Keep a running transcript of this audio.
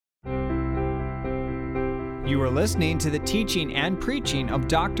You are listening to the teaching and preaching of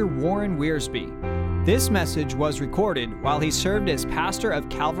Dr. Warren Wiersbe. This message was recorded while he served as pastor of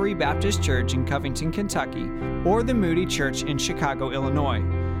Calvary Baptist Church in Covington, Kentucky, or the Moody Church in Chicago, Illinois.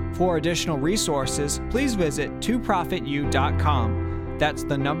 For additional resources, please visit 2prophetu.com. That's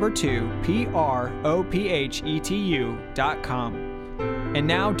the number 2, PROPHETU.com. And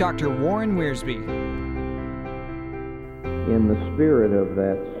now, Dr. Warren Wiersbe. In the spirit of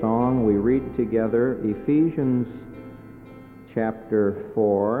that song, we read together Ephesians chapter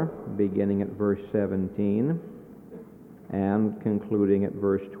 4, beginning at verse 17 and concluding at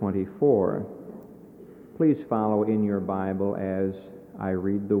verse 24. Please follow in your Bible as I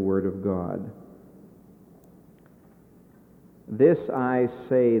read the Word of God. This I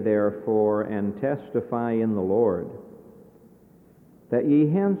say, therefore, and testify in the Lord, that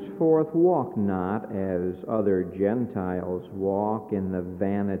ye henceforth walk not as other Gentiles walk in the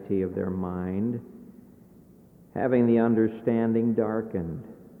vanity of their mind, having the understanding darkened,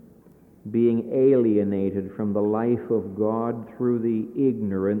 being alienated from the life of God through the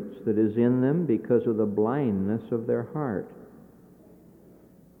ignorance that is in them because of the blindness of their heart,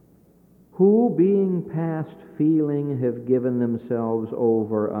 who, being past feeling, have given themselves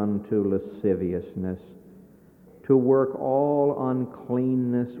over unto lasciviousness, to work all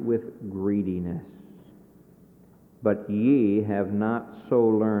uncleanness with greediness. But ye have not so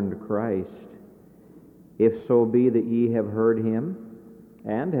learned Christ, if so be that ye have heard him,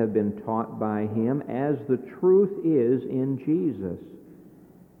 and have been taught by him, as the truth is in Jesus,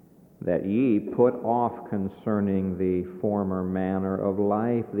 that ye put off concerning the former manner of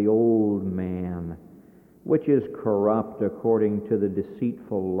life the old man, which is corrupt according to the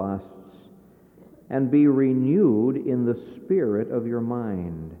deceitful lusts, and be renewed in the spirit of your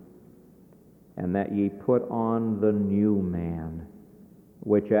mind, and that ye put on the new man,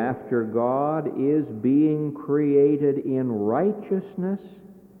 which after God is being created in righteousness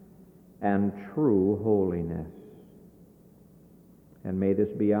and true holiness. And may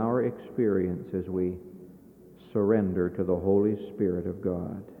this be our experience as we surrender to the Holy Spirit of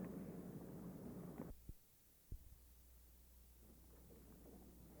God.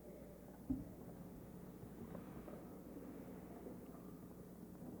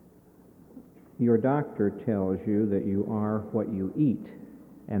 Your doctor tells you that you are what you eat,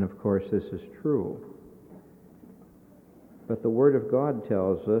 and of course this is true. But the Word of God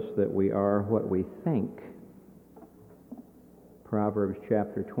tells us that we are what we think. Proverbs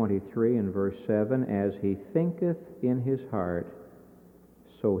chapter 23 and verse 7, as he thinketh in his heart,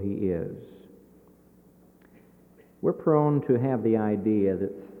 so he is. We're prone to have the idea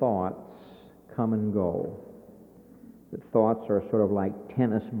that thoughts come and go. That thoughts are sort of like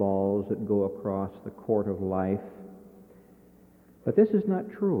tennis balls that go across the court of life. But this is not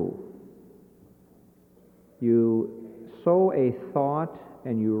true. You sow a thought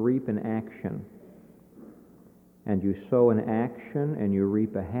and you reap an action. And you sow an action and you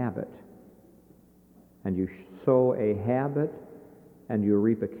reap a habit. And you sow a habit and you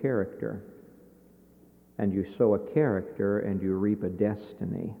reap a character. And you sow a character and you reap a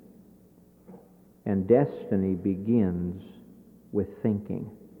destiny. And destiny begins with thinking.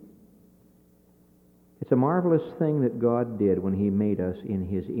 It's a marvelous thing that God did when he made us in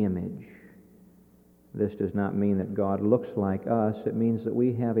his image. This does not mean that God looks like us. It means that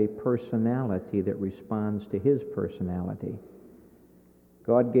we have a personality that responds to his personality.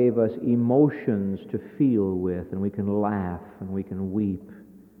 God gave us emotions to feel with, and we can laugh and we can weep.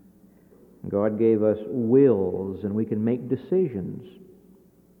 God gave us wills, and we can make decisions.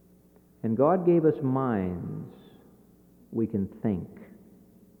 And God gave us minds. We can think.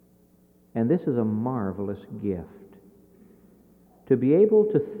 And this is a marvelous gift. To be able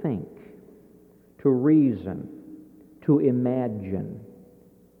to think, to reason, to imagine,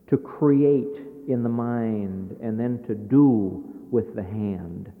 to create in the mind, and then to do with the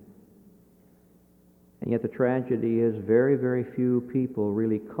hand. And yet the tragedy is very, very few people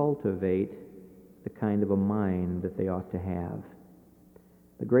really cultivate the kind of a mind that they ought to have.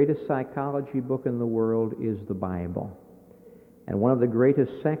 The greatest psychology book in the world is the Bible. And one of the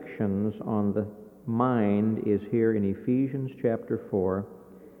greatest sections on the mind is here in Ephesians chapter 4,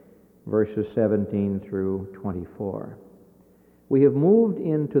 verses 17 through 24. We have moved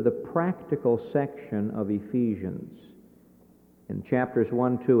into the practical section of Ephesians. In chapters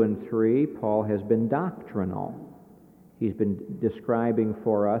 1, 2, and 3, Paul has been doctrinal. He's been describing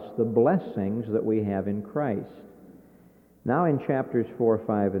for us the blessings that we have in Christ. Now in chapters 4,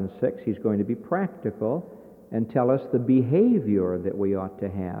 5, and 6, he's going to be practical and tell us the behavior that we ought to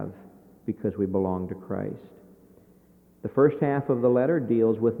have because we belong to Christ. The first half of the letter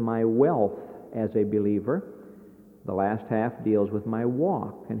deals with my wealth as a believer, The last half deals with my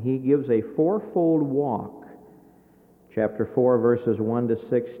walk, and he gives a fourfold walk. Chapter 4, verses 1 to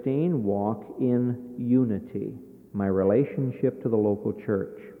 16, walk in unity, my relationship to the local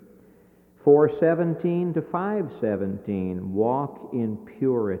church. 4:17 to 5:17, walk in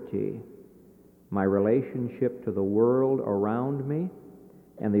purity, my relationship to the world around me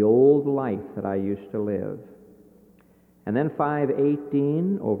and the old life that I used to live. And then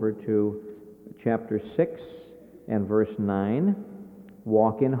 5:18 over to chapter 6 and verse 9,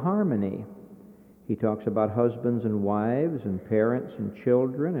 walk in harmony. He talks about husbands and wives and parents and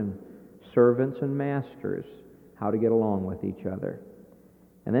children and servants and masters, how to get along with each other.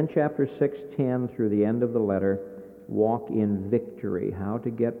 And then chapter 6:10 through the end of the letter, walk in victory, how to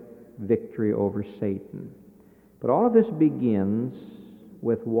get victory over Satan. But all of this begins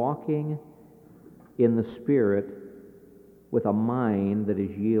with walking in the Spirit with a mind that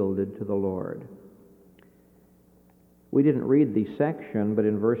is yielded to the Lord. We didn't read the section, but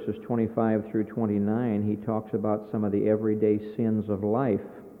in verses 25 through 29, he talks about some of the everyday sins of life.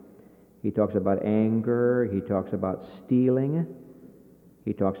 He talks about anger, he talks about stealing,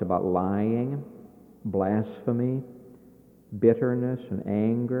 he talks about lying, blasphemy, bitterness and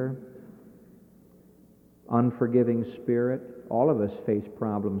anger, unforgiving spirit. All of us face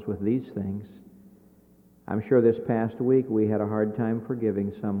problems with these things. I'm sure this past week we had a hard time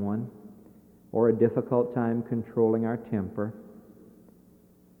forgiving someone, or a difficult time controlling our temper.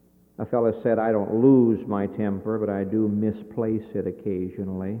 A fellow said, I don't lose my temper, but I do misplace it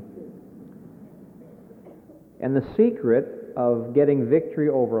occasionally. And the secret of getting victory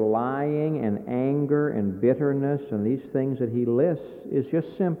over lying and anger and bitterness and these things that he lists is just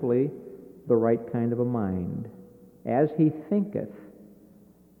simply the right kind of a mind. As he thinketh,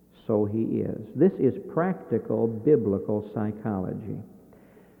 so he is. This is practical biblical psychology.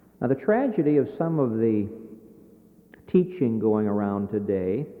 Now, the tragedy of some of the teaching going around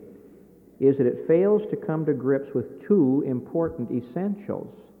today is that it fails to come to grips with two important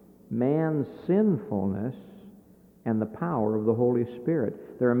essentials: man's sinfulness and the power of the Holy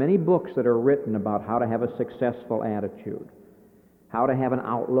Spirit. There are many books that are written about how to have a successful attitude, how to have an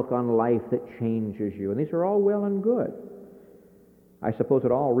outlook on life that changes you, and these are all well and good. I suppose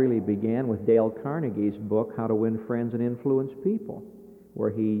it all really began with Dale Carnegie's book, How to Win Friends and Influence People, where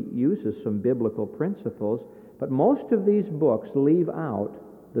he uses some biblical principles, but most of these books leave out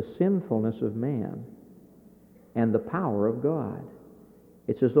the sinfulness of man and the power of God.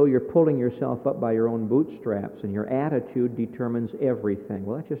 It's as though you're pulling yourself up by your own bootstraps and your attitude determines everything.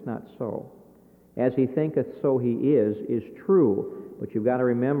 Well, that's just not so. As he thinketh, so he is true. But you've got to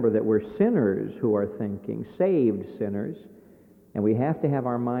remember that we're sinners who are thinking, saved sinners, and we have to have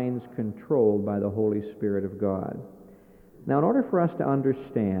our minds controlled by the Holy Spirit of God. Now, in order for us to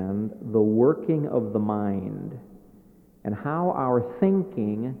understand the working of the mind and how our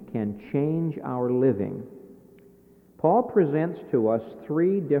thinking can change our living, Paul presents to us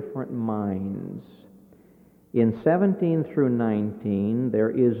three different minds. In 17 through 19,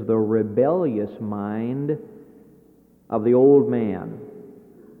 there is the rebellious mind of the old man.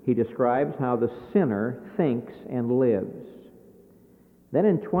 He describes how the sinner thinks and lives. Then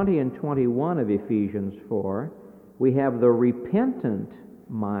in 20 and 21 of Ephesians 4, we have the repentant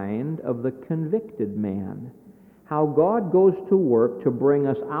mind of the convicted man. How God goes to work to bring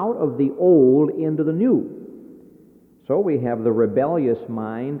us out of the old into the new. So we have the rebellious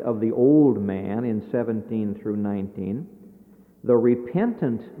mind of the old man in 17 through 19, the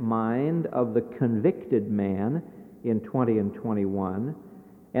repentant mind of the convicted man in 20 and 21,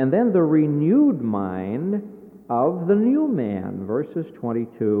 and then the renewed mind of the new man, verses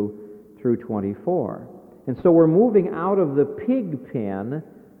 22 through 24. And so we're moving out of the pig pen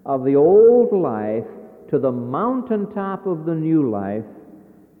of the old life to the mountaintop of the new life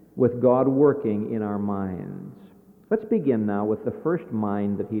with God working in our minds. Let's begin now with the first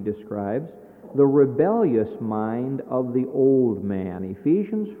mind that he describes, the rebellious mind of the old man.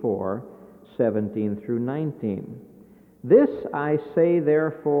 Ephesians 4, 17 through 19. This I say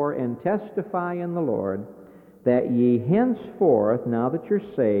therefore and testify in the Lord, that ye henceforth, now that you're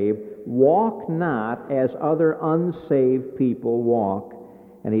saved, walk not as other unsaved people walk.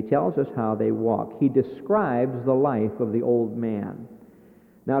 And he tells us how they walk. He describes the life of the old man.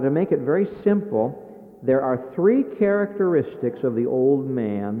 Now, to make it very simple, there are three characteristics of the old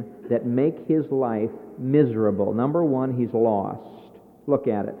man that make his life miserable. Number one, he's lost. Look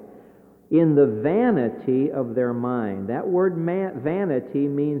at it. In the vanity of their mind. That word vanity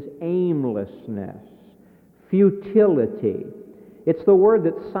means aimlessness, futility. It's the word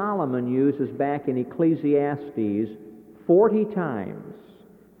that Solomon uses back in Ecclesiastes 40 times.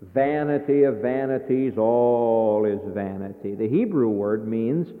 Vanity of vanities, all is vanity. The Hebrew word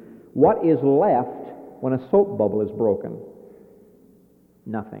means what is left when a soap bubble is broken.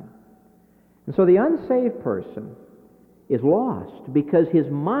 Nothing. And so the unsaved person is lost because his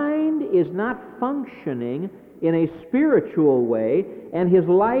mind is not functioning in a spiritual way, and his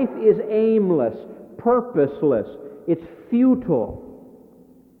life is aimless, purposeless. It's futile.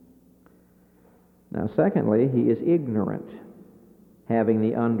 Now, secondly, he is ignorant, having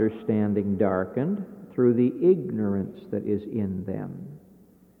the understanding darkened through the ignorance that is in them.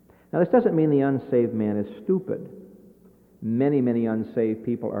 Now, this doesn't mean the unsaved man is stupid. Many, many unsaved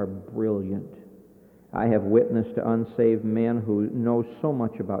people are brilliant. I have witnessed to unsaved men who know so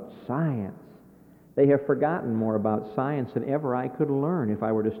much about science. They have forgotten more about science than ever I could learn if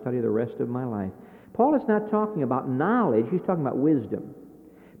I were to study the rest of my life. Paul is not talking about knowledge, he's talking about wisdom.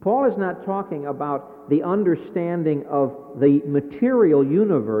 Paul is not talking about the understanding of the material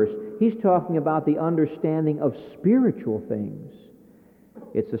universe. He's talking about the understanding of spiritual things.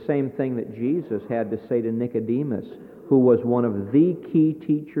 It's the same thing that Jesus had to say to Nicodemus, who was one of the key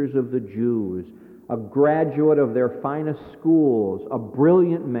teachers of the Jews, a graduate of their finest schools, a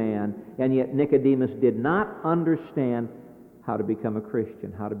brilliant man, and yet Nicodemus did not understand how to become a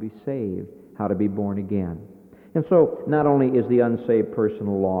Christian, how to be saved, how to be born again. And so, not only is the unsaved person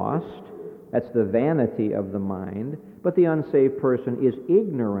lost, that's the vanity of the mind, but the unsaved person is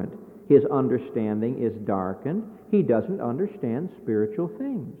ignorant. His understanding is darkened. He doesn't understand spiritual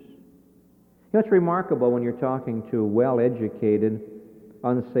things. You know, it's remarkable when you're talking to well-educated,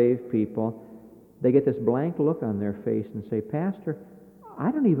 unsaved people, they get this blank look on their face and say, "Pastor,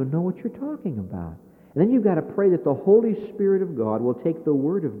 I don't even know what you're talking about." And then you've got to pray that the Holy Spirit of God will take the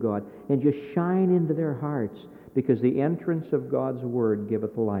Word of God and just shine into their hearts, because the entrance of God's Word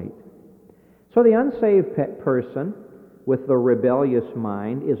giveth light. So the unsaved person with the rebellious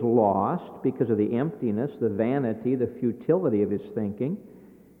mind is lost because of the emptiness, the vanity, the futility of his thinking.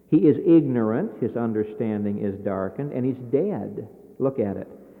 He is ignorant, his understanding is darkened, and he's dead. Look at it.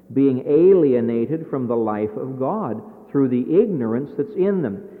 Being alienated from the life of God through the ignorance that's in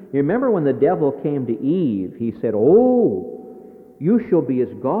them. You remember when the devil came to Eve, he said, "Oh, you shall be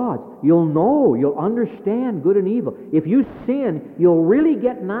as gods. You'll know, you'll understand good and evil. If you sin, you'll really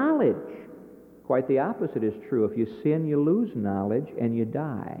get knowledge." Quite the opposite is true. If you sin, you lose knowledge and you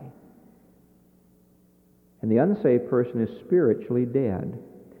die. And the unsaved person is spiritually dead.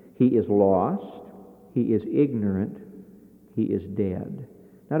 He is lost, he is ignorant, he is dead.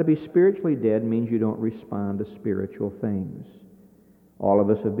 Now, to be spiritually dead means you don't respond to spiritual things. All of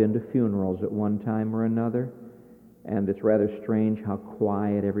us have been to funerals at one time or another, and it's rather strange how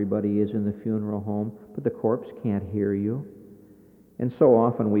quiet everybody is in the funeral home, but the corpse can't hear you. And so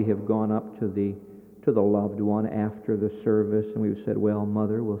often we have gone up to the loved one after the service, and we've said, "Well,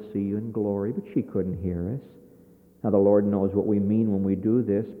 Mother, we'll see you in glory," but she couldn't hear us. Now, the Lord knows what we mean when we do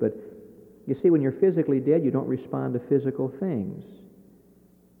this, but you see, when you're physically dead, you don't respond to physical things.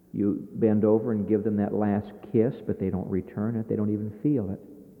 You bend over and give them that last kiss, but they don't return it. They don't even feel it.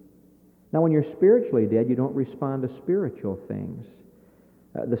 Now, when you're spiritually dead, you don't respond to spiritual things.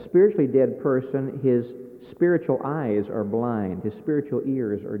 The spiritually dead person, his spiritual eyes are blind. His spiritual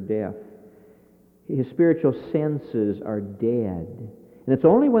ears are deaf. His spiritual senses are dead. And it's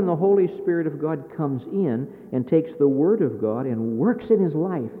only when the Holy Spirit of God comes in and takes the Word of God and works in his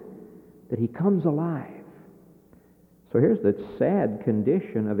life that he comes alive. So here's the sad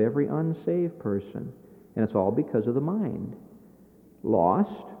condition of every unsaved person, and it's all because of the mind.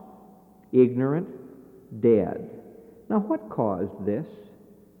 Lost, ignorant, dead. Now, what caused this?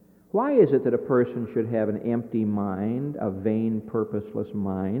 Why is it that a person should have an empty mind, a vain, purposeless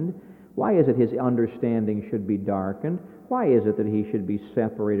mind? Why is it his understanding should be darkened? Why is it that he should be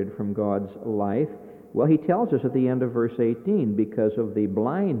separated from God's life? Well, he tells us at the end of verse 18, because of the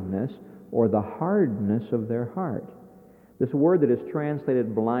blindness or the hardness of their heart. This word that is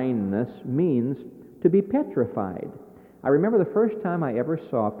translated blindness means to be petrified. I remember the first time I ever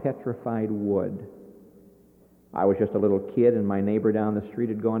saw petrified wood. I was just a little kid, and my neighbor down the street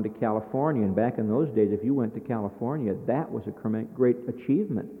had gone to California, and back in those days, if you went to California, that was a great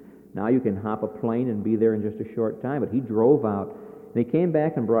achievement. Now you can hop a plane and be there in just a short time, but he drove out, and he came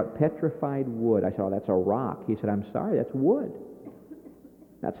back and brought petrified wood. I said, "Oh, that's a rock." He said, "I'm sorry, that's wood."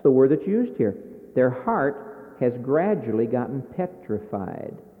 That's the word that's used here. Their heart has gradually gotten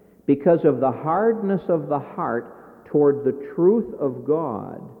petrified because of the hardness of the heart toward the truth of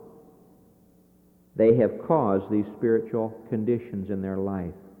God. They have caused these spiritual conditions in their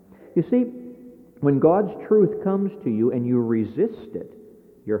life. You see, when God's truth comes to you and you resist it,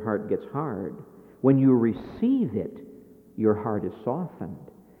 your heart gets hard. When you receive it, your heart is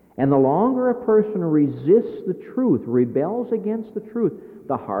softened. And the longer a person resists the truth, rebels against the truth,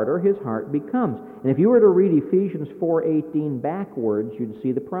 the harder his heart becomes. And if you were to read Ephesians 4:18 backwards, you'd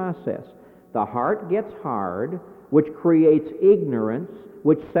see the process. The heart gets hard, which creates ignorance,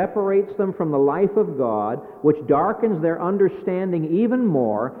 which separates them from the life of God, which darkens their understanding even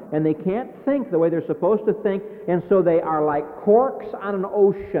more, and they can't think the way they're supposed to think, and so they are like corks on an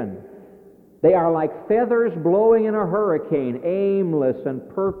ocean. They are like feathers blowing in a hurricane, aimless and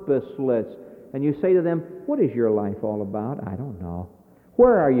purposeless. And you say to them, what is your life all about? I don't know.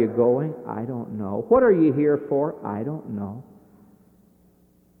 Where are you going? I don't know. What are you here for? I don't know.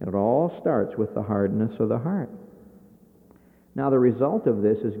 And it all starts with the hardness of the heart. Now, the result of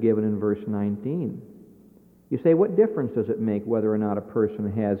this is given in verse 19. You say, what difference does it make whether or not a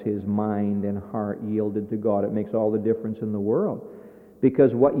person has his mind and heart yielded to God? It makes all the difference in the world.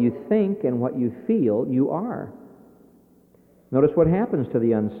 Because what you think and what you feel, you are. Notice what happens to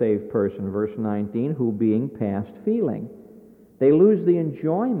the unsaved person, verse 19, who being past feeling. They lose the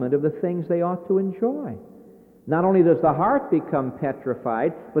enjoyment of the things they ought to enjoy. Not only does the heart become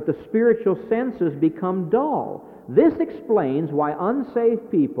petrified, but the spiritual senses become dull. This explains why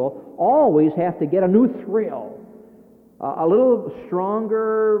unsaved people always have to get a new thrill, a little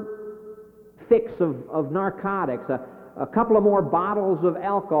stronger fix of narcotics, a couple of more bottles of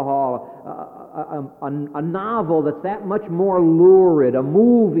alcohol, a novel that's that much more lurid, a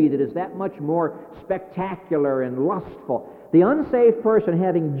movie that is that much more spectacular and lustful. The unsaved person,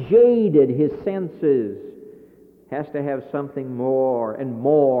 having jaded his senses, has to have something more and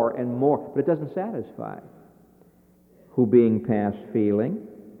more and more, but it doesn't satisfy. Who being past feeling,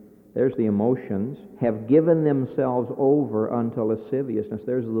 there's the emotions, have given themselves over unto lasciviousness.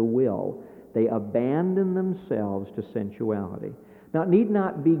 There's the will. They abandon themselves to sensuality. Now, it need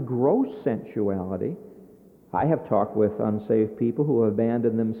not be gross sensuality. I have talked with unsaved people who have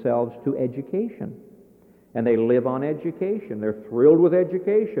abandoned themselves to education. And they live on education. They're thrilled with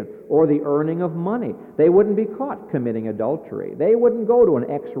education or the earning of money. They wouldn't be caught committing adultery. They wouldn't go to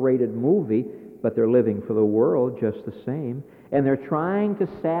an X-rated movie, but they're living for the world just the same. And they're trying to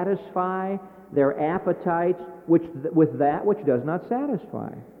satisfy their appetites with that which does not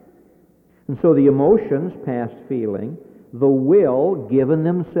satisfy. And so the emotions, past feeling, the will, given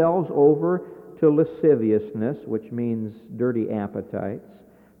themselves over to lasciviousness, which means dirty appetites,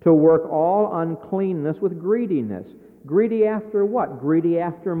 to work all uncleanness with greediness. Greedy after what? Greedy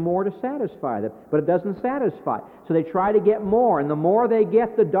after more to satisfy them. But it doesn't satisfy. So they try to get more, and the more they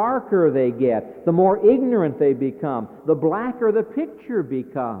get, the darker they get. The more ignorant they become. The blacker the picture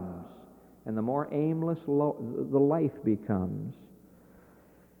becomes. And the more aimless the life becomes.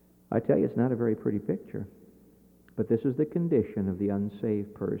 I tell you, it's not a very pretty picture. But this is the condition of the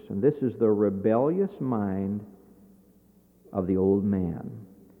unsaved person. This is the rebellious mind of the old man.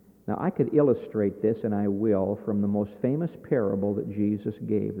 Now, I could illustrate this, and I will, from the most famous parable that Jesus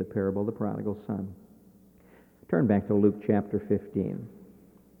gave, the parable of the prodigal son. Turn back to Luke chapter 15.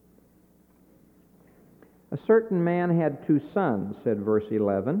 A certain man had 2 sons, said verse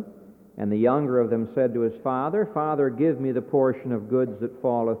 11, and the younger of them said to his father, Father, give me the portion of goods that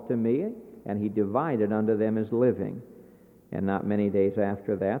falleth to me. And he divided unto them his living. And not many days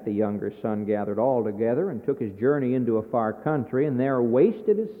after that, the younger son gathered all together and took his journey into a far country, and there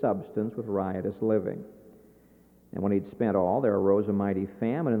wasted his substance with riotous living. And when he'd spent all, there arose a mighty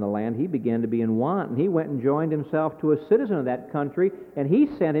famine in the land. He began to be in want, and he went and joined himself to a citizen of that country, and he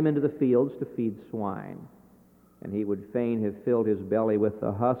sent him into the fields to feed swine. And he would fain have filled his belly with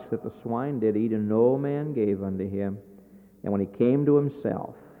the husk that the swine did eat, and no man gave unto him. And when he came to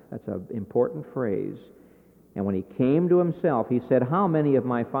himself, that's an important phrase, and when he came to himself, he said, How many of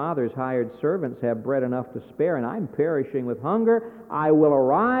my father's hired servants have bread enough to spare, and I'm perishing with hunger? I will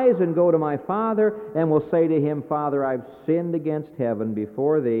arise and go to my father, and will say to him, Father, I've sinned against heaven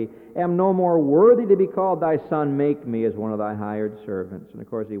before thee, am no more worthy to be called thy son. Make me as one of thy hired servants. And of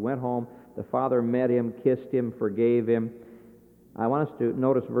course, he went home. The father met him, kissed him, forgave him. I want us to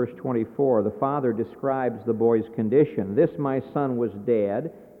notice verse 24. The father describes the boy's condition. This my son was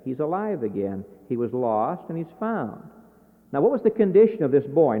dead. He's alive again. He was lost, and he's found. Now, what was the condition of this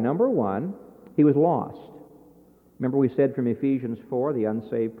boy? Number 1, he was lost. Remember we said from Ephesians 4, the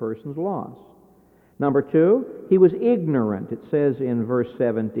unsaved person's lost. Number 2, he was ignorant. It says in verse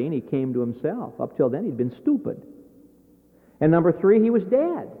 17, he came to himself. Up till then, he'd been stupid. And number 3, he was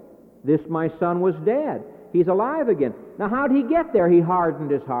dead. This my son was dead. He's alive again. Now, how did he get there? He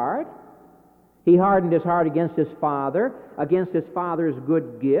hardened his heart. He hardened his heart against his father, against his father's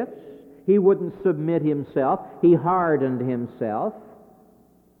good gifts. He wouldn't submit himself. He hardened himself.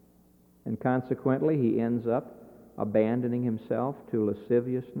 And consequently, he ends up abandoning himself to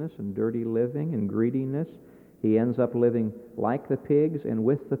lasciviousness and dirty living and greediness. He ends up living like the pigs and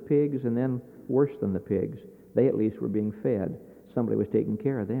with the pigs, and then worse than the pigs. They at least were being fed. Somebody was taking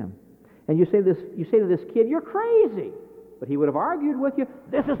care of them. And you say to this kid, "You're crazy." But he would have argued with you,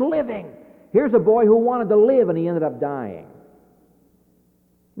 "This is living. Here's a boy who wanted to live and he ended up dying."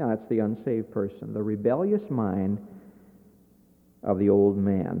 Now that's the unsaved person, the rebellious mind of the old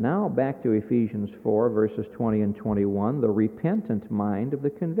man. Now back to Ephesians 4, verses 20 and 21, the repentant mind of the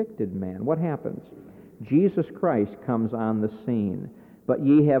convicted man. What happens? Jesus Christ comes on the scene. "But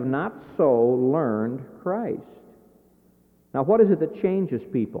ye have not so learned Christ." Now what is it that changes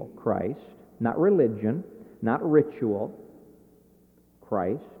people? Christ. Not religion, not ritual.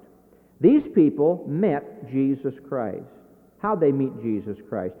 Christ. These people met Jesus Christ. How'd they meet Jesus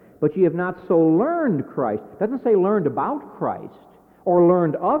Christ? "But ye have not so learned Christ." It doesn't say learned about Christ or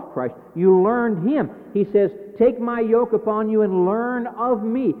learned of Christ. You learned Him. He says, "Take my yoke upon you and learn of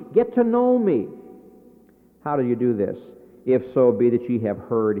me." Get to know me. How do you do this? "If so be that ye have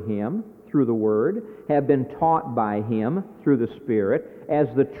heard Him through the Word, have been taught by Him through the Spirit,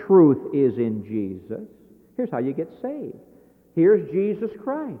 as the truth is in Jesus." Here's how you get saved. Here's Jesus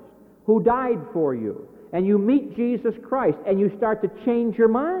Christ, who died for you. And you meet Jesus Christ, and you start to change your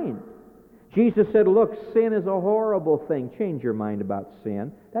mind. Jesus said, "Look, sin is a horrible thing." Change your mind about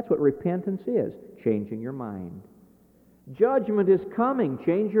sin. That's what repentance is, changing your mind. Judgment is coming.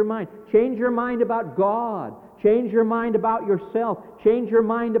 Change your mind. Change your mind about God. Change your mind about yourself. Change your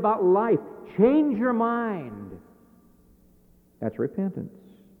mind about life. Change your mind. That's repentance.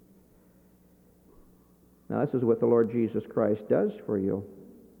 Now, this is what the Lord Jesus Christ does for you.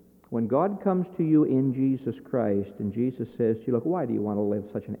 When God comes to you in Jesus Christ, and Jesus says to you, "Look, why do you want to live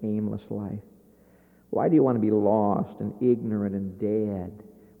such an aimless life? Why do you want to be lost and ignorant and dead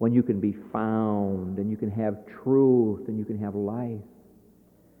when you can be found and you can have truth and you can have life?"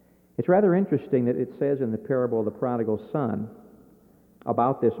 It's rather interesting that it says in the parable of the prodigal son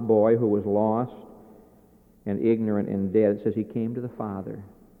about this boy who was lost and ignorant and dead. It says he came to the Father.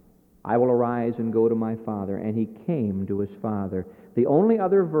 "I will arise and go to my Father." And he came to his Father. The only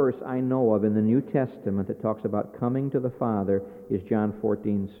other verse I know of in the New Testament that talks about coming to the Father is John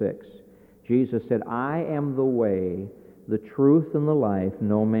 14:6. Jesus said, "I am the way, the truth, and the life.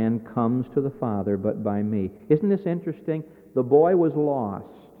 No man comes to the Father but by me." Isn't this interesting? The boy was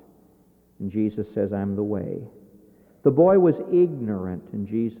lost, and Jesus says, "I'm the way." The boy was ignorant, and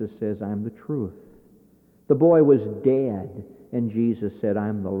Jesus says, "I'm the truth." The boy was dead, and Jesus said,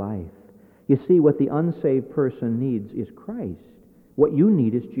 "I'm the life." You see, what the unsaved person needs is Christ. What you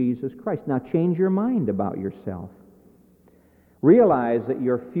need is Jesus Christ. Now change your mind about yourself. Realize that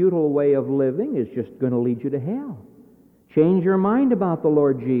your futile way of living is just going to lead you to hell. Change your mind about the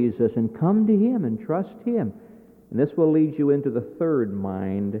Lord Jesus and come to Him and trust Him. And this will lead you into the third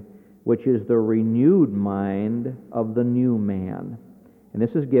mind, which is the renewed mind of the new man. And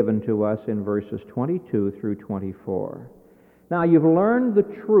this is given to us in verses 22 through 24. Now, you've learned the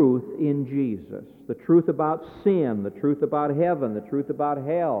truth in Jesus, the truth about sin, the truth about heaven, the truth about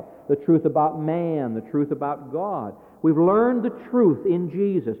hell, the truth about man, the truth about God. We've learned the truth in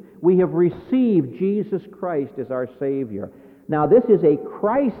Jesus. We have received Jesus Christ as our Savior. Now, this is a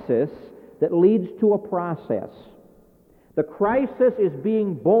crisis that leads to a process. The crisis is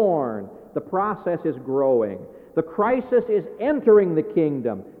being born. The process is growing. The crisis is entering the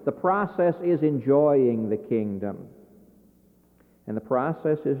kingdom. The process is enjoying the kingdom. And the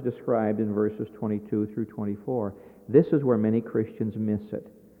process is described in verses 22 through 24. This is where many Christians miss it.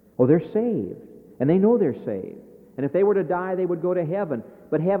 Oh, they're saved, and they know they're saved. And if they were to die, they would go to heaven.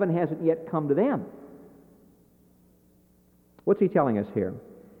 But heaven hasn't yet come to them. What's he telling us here?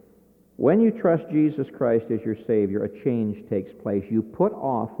 When you trust Jesus Christ as your Savior, a change takes place. You put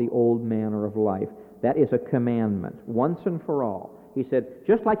off the old manner of life. That is a commandment, once and for all. He said,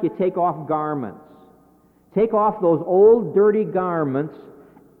 just like you take off garments, take off those old dirty garments,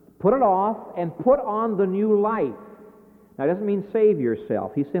 put it off, and put on the new life. Now, it doesn't mean save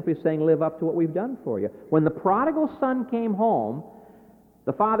yourself. He's simply saying live up to what we've done for you. When the prodigal son came home,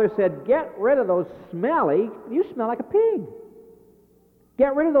 the father said, "Get rid of those you smell like a pig.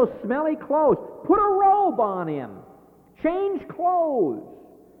 Get rid of those smelly clothes. Put a robe on him. Change clothes."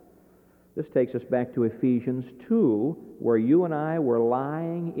 This takes us back to Ephesians 2, where you and I were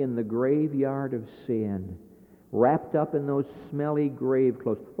lying in the graveyard of sin, wrapped up in those smelly grave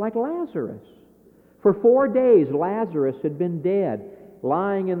clothes, like Lazarus. For 4 days, Lazarus had been dead,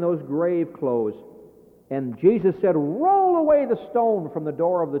 lying in those grave clothes. And Jesus said, "Roll away the stone from the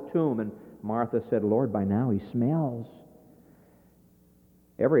door of the tomb." And Martha said, "Lord, by now he smells."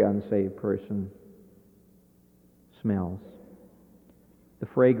 Every unsaved person smells. The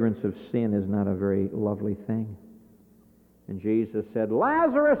fragrance of sin is not a very lovely thing. And Jesus said,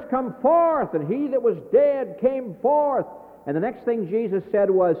 "Lazarus, come forth!" And he that was dead came forth. And the next thing Jesus said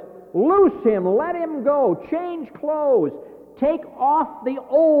was, "Loose him, let him go, change clothes, take off the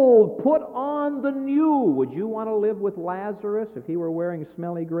old, put on the new." Would you want to live with Lazarus if he were wearing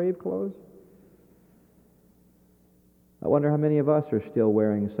smelly grave clothes? I wonder how many of us are still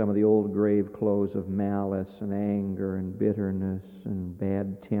wearing some of the old grave clothes of malice and anger and bitterness and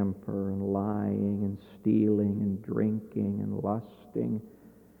bad temper and lying and stealing and drinking and lusting.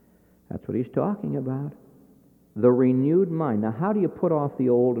 That's what he's talking about. The renewed mind. Now, how do you put off the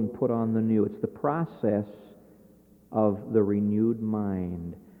old and put on the new? It's the process of the renewed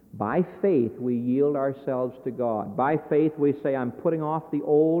mind. By faith, we yield ourselves to God. By faith, we say, "I'm putting off the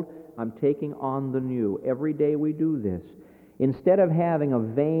old, I'm taking on the new." Every day we do this. Instead of having a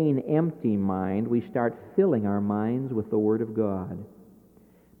vain, empty mind, we start filling our minds with the Word of God.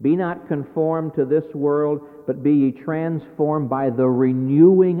 "Be not conformed to this world, but be ye transformed by the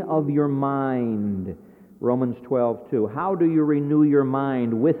renewing of your mind." Romans 12:2. How do you renew your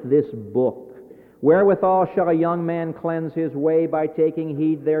mind? With this book. "Wherewithal shall a young man cleanse his way? By taking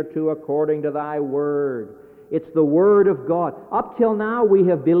heed thereto according to thy word." It's the Word of God. Up till now we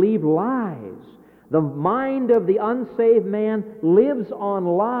have believed lies. The mind of the unsaved man lives on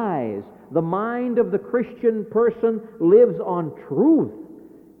lies. The mind of the Christian person lives on truth.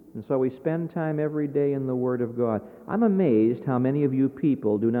 And so we spend time every day in the Word of God. I'm amazed how many of you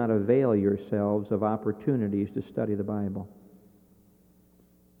people do not avail yourselves of opportunities to study the Bible.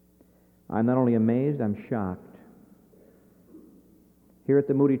 I'm not only amazed, I'm shocked. Here at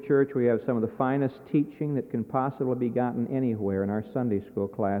the Moody Church, we have some of the finest teaching that can possibly be gotten anywhere in our Sunday school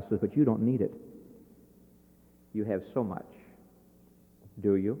classes, but you don't need it. You have so much.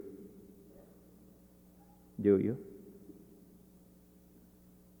 Do you? Do you?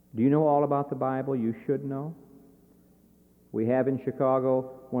 Do you know all about the Bible you should know? We have in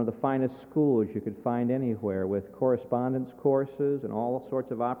Chicago one of the finest schools you could find anywhere, with correspondence courses and all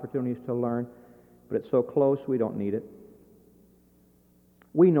sorts of opportunities to learn, but it's so close we don't need it.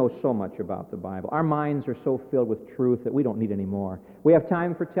 We know so much about the Bible. Our minds are so filled with truth that we don't need any more. We have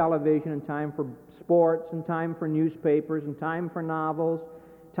time for television and time for sports and time for newspapers and time for novels,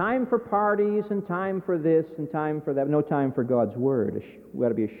 time for parties and time for this and time for that. No time for God's Word. We ought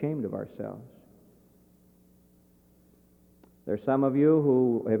to be ashamed of ourselves. There's some of you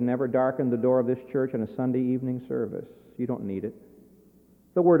who have never darkened the door of this church on a Sunday evening service. You don't need it.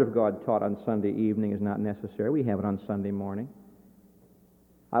 The Word of God taught on Sunday evening is not necessary. We have it on Sunday morning.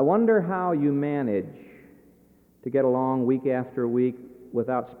 I wonder how you manage to get along week after week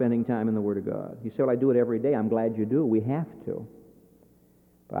without spending time in the Word of God. You say, "Well, I do it every day." I'm glad you do. We have to.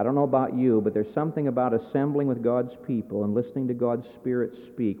 But I don't know about you, but there's something about assembling with God's people and listening to God's Spirit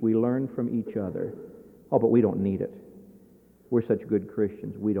speak. We learn from each other. Oh, but we don't need it. We're such good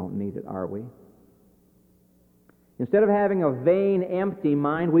Christians. We don't need it, are we? Instead of having a vain, empty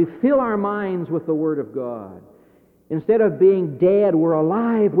mind, we fill our minds with the Word of God. Instead of being dead, we're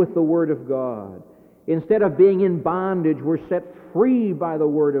alive with the Word of God. Instead of being in bondage, we're set free by the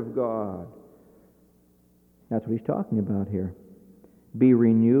Word of God. That's what he's talking about here. Be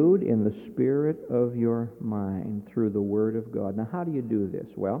renewed in the spirit of your mind through the Word of God. Now, how do you do this?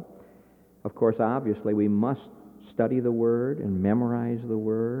 Well, of course, obviously, we must study the Word and memorize the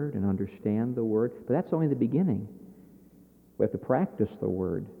Word and understand the Word, but that's only the beginning. We have to practice the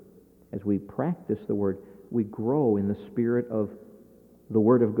Word. As we practice the Word, we grow in the spirit of the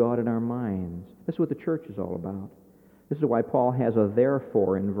Word of God in our minds. This is what the church is all about. This is why Paul has a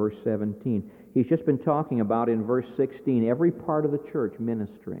therefore in verse 17. He's just been talking about in verse 16 every part of the church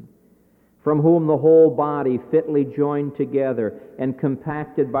ministering, from whom the whole body fitly joined together and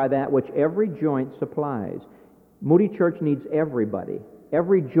compacted by that which every joint supplies. Moody Church needs everybody.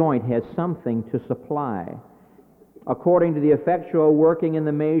 Every joint has something to supply, according to the effectual working in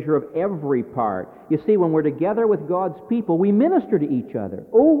the measure of every part. You see, when we're together with God's people, we minister to each other.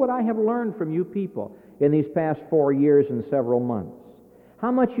 Oh, what I have learned from you people in these past 4 years and several months.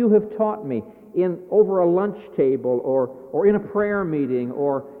 How much you have taught me over a lunch table or in a prayer meeting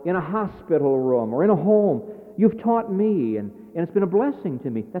or in a hospital room or in a home. You've taught me, and it's been a blessing to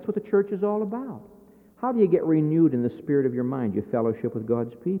me. That's what the church is all about. How do you get renewed in the spirit of your mind? You fellowship with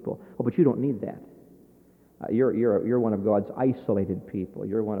God's people. Oh, but you don't need that. You're one of God's isolated people.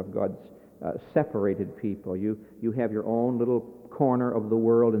 You're one of God's separated people. You have your own little corner of the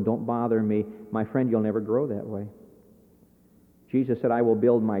world, and don't bother me. My friend, you'll never grow that way. Jesus said, "I will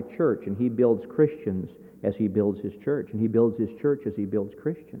build my church," and He builds Christians as He builds His church, and He builds His church as He builds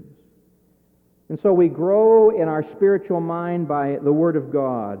Christians. And so we grow in our spiritual mind by the Word of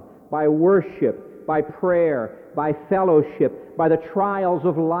God, by worship, by prayer, by fellowship, by the trials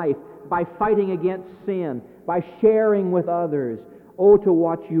of life, by fighting against sin, by sharing with others. Oh, to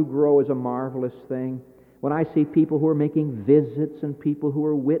watch you grow is a marvelous thing. When I see people who are making visits and people who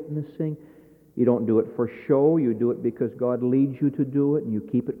are witnessing, you don't do it for show, you do it because God leads you to do it, and you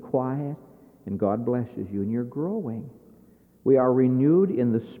keep it quiet, and God blesses you, and you're growing. We are renewed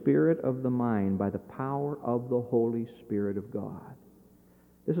in the spirit of the mind by the power of the Holy Spirit of God.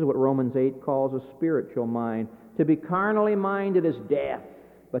 This is what Romans 8 calls a spiritual mind. To be carnally minded is death,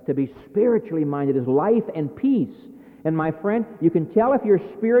 but to be spiritually minded is life and peace. And my friend, you can tell if you're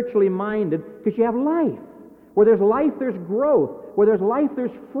spiritually minded because you have life. Where there's life, there's growth. Where there's life,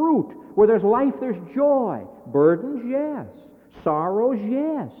 there's fruit. Where there's life, there's joy. Burdens, yes. Sorrows,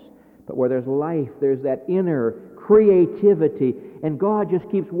 yes. But where there's life, there's that inner creativity. And God just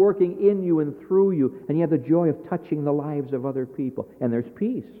keeps working in you and through you. And you have the joy of touching the lives of other people. And there's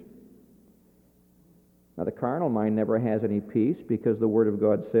peace. Now, the carnal mind never has any peace because the Word of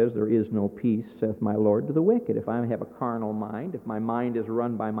God says, there is no peace, saith my Lord, to the wicked. If I have a carnal mind, if my mind is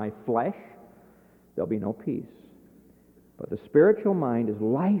run by my flesh, there'll be no peace. But the spiritual mind is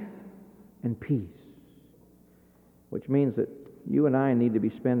life and peace, which means that you and I need to be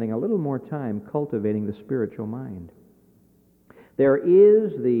spending a little more time cultivating the spiritual mind. There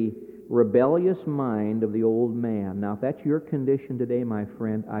is the rebellious mind of the old man. Now, if that's your condition today, my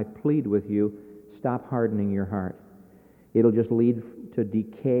friend, I plead with you, stop hardening your heart. It'll just lead to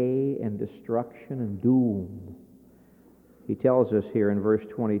decay and destruction and doom. He tells us here in verse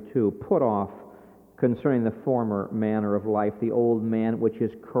 22, put off concerning the former manner of life, the old man which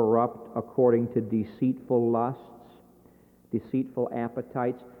is corrupt according to deceitful lusts, deceitful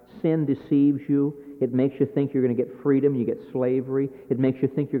appetites. Sin deceives you. It makes you think you're going to get freedom, you get slavery. It makes you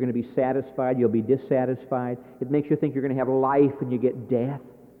think you're going to be satisfied, you'll be dissatisfied. It makes you think you're going to have life and you get death.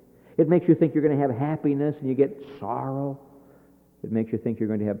 It makes you think you're going to have happiness and you get sorrow. It makes you think you're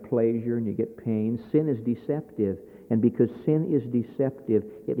going to have pleasure and you get pain. Sin is deceptive. And because sin is deceptive,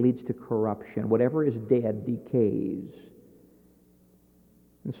 it leads to corruption. Whatever is dead decays.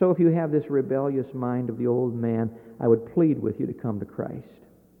 And so if you have this rebellious mind of the old man, I would plead with you to come to Christ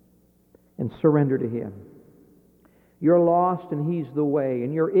and surrender to Him. You're lost and He's the way,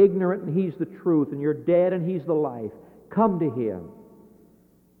 and you're ignorant and He's the truth, and you're dead and He's the life. Come to Him.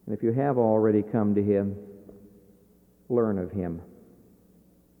 And if you have already come to Him, learn of Him.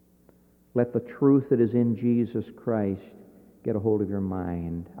 Let the truth that is in Jesus Christ get a hold of your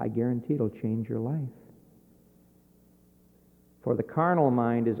mind. I guarantee it'll change your life. For the carnal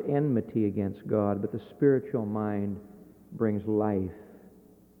mind is enmity against God, but the spiritual mind brings life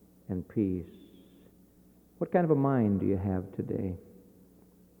and peace. What kind of a mind do you have today?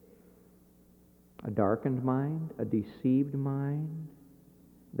 A darkened mind? A deceived mind?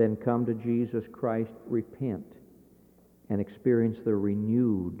 Then come to Jesus Christ, repent, and experience the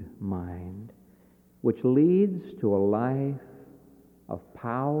renewed mind, which leads to a life of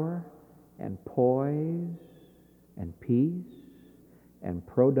power and poise and peace and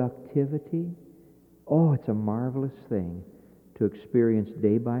productivity. Oh, it's a marvelous thing to experience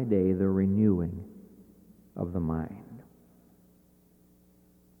day by day the renewing of the mind.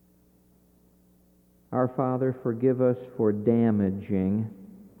 Our Father, forgive us for damaging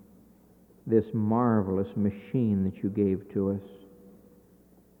this marvelous machine that you gave to us,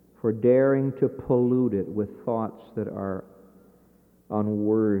 for daring to pollute it with thoughts that are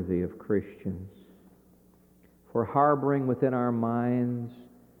unworthy of Christians, for harboring within our minds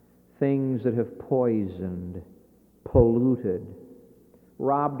things that have poisoned, polluted,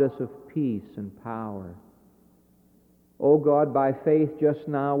 robbed us of peace and power. Oh God, by faith just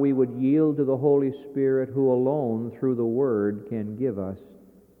now we would yield to the Holy Spirit, who alone through the Word can give us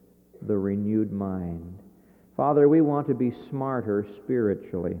the renewed mind. Father, we want to be smarter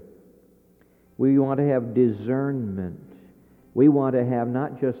spiritually. We want to have discernment. We want to have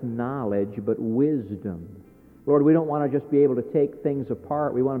not just knowledge, but wisdom. Lord, we don't want to just be able to take things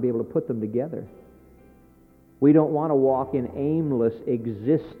apart. We want to be able to put them together. We don't want to walk in aimless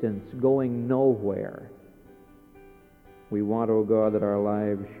existence going nowhere. We want, O God, that our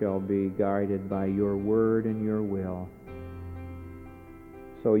lives shall be guided by your word and your will.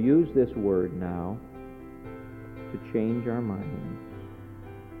 So use this word now to change our minds.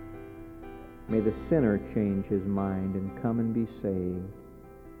 May the sinner change his mind and come and be saved.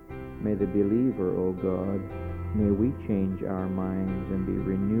 May the believer, O God, may we change our minds and be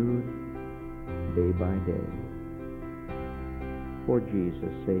renewed day by day. For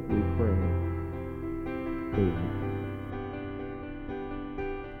Jesus' sake we pray. Amen.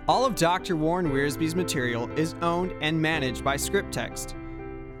 All of Dr. Warren Wiersbe's material is owned and managed by ScriptText.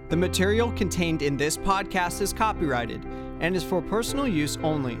 The material contained in this podcast is copyrighted and is for personal use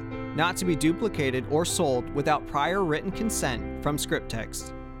only, not to be duplicated or sold without prior written consent from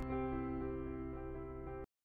ScriptText.